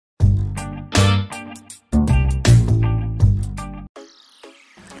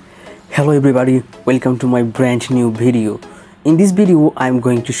Hello everybody, welcome to my brand new video. In this video I'm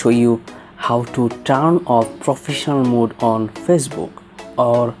going to show you how to turn off professional mode on Facebook,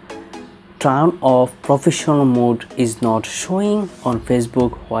 or turn off professional mode is not showing on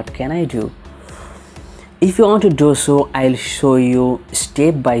Facebook. What can I do? If you want to do so, I'll show you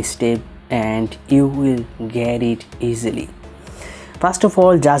step by step and you will get it easily. First of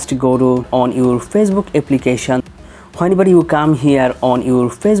all, just go to on your Facebook application. Whenever you come here on your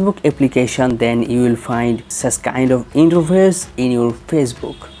Facebook application, then you will find such kind of interface in your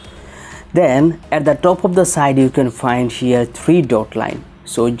Facebook. Then at the top of the side you can find here three dot line,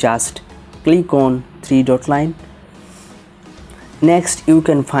 so just click on three dot line. Next you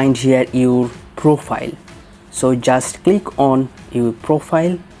can find here your profile, so just click on your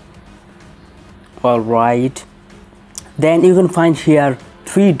profile. Alright, then you can find here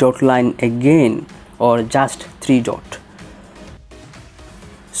three dot line again, or just three dot,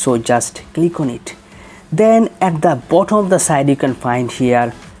 so just click on it. Then at the bottom of the side you can find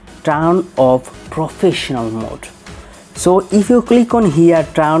here turn off professional mode. So if you click on here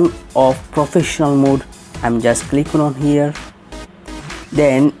turn off professional mode, I'm just clicking on here.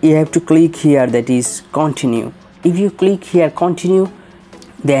 Then you have to click here, that is continue. If you click here continue,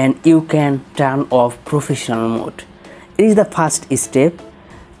 then you can turn off professional mode. It is the first step.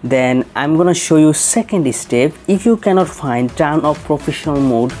 Then I'm gonna show you second step. If you cannot find turn off professional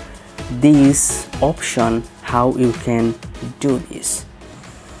mode, this option, how you can do this.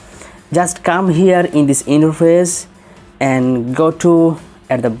 Just come here in this interface and go to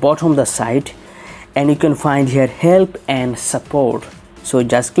at the bottom of the site, and you can find here help and support. So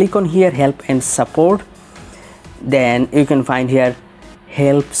just click on here help and support. Then you can find here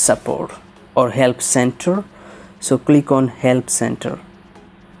help support or help center, so click on help center.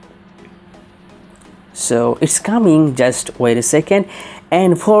 So it's coming, just wait a second.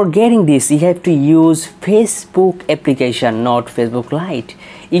 And for getting this you have to use Facebook application, not Facebook Lite.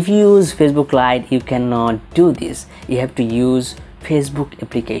 If you use Facebook Lite you cannot do this, you have to use Facebook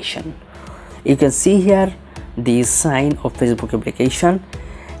application. You can see here the sign of Facebook application.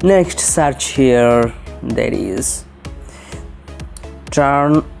 Next search here, that is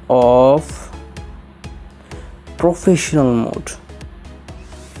turn off professional mode.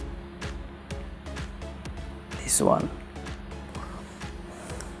 This one,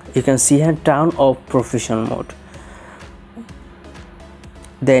 you can see here turn off professional mode.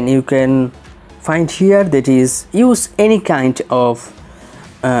 Then you can find here, that is use any kind of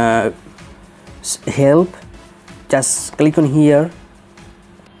help. Just click on here.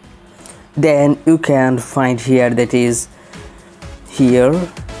 Then you can find here, that is here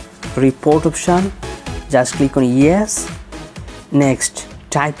report option. Just click on yes. Next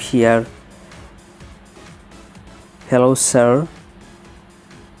type here hello sir,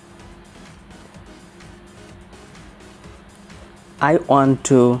 I want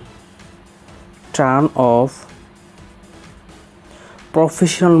to turn off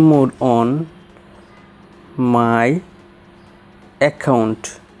professional mode on my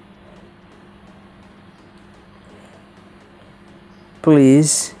account.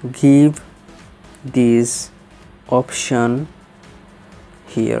 Please give this option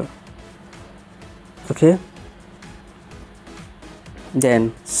here. Okay,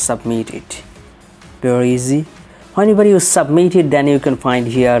 then submit it. Very easy. Whenever you submit it, then you can find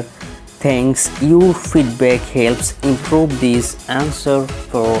here thanks, your feedback helps improve this answer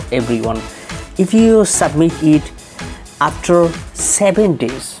for everyone. If you submit it after 7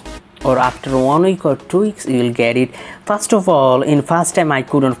 days or after 1 week or 2 weeks, you will get it. First of all, in first time I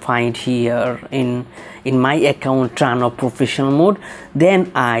couldn't find here in my account turn off professional mode.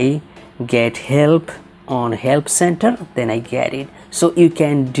 Then I get help on help center, then I get it. So you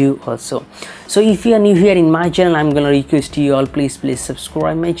can do also. So if you are new here in my channel, I'm gonna request you all, please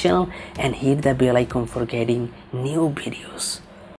subscribe my channel and hit the bell icon for getting new videos.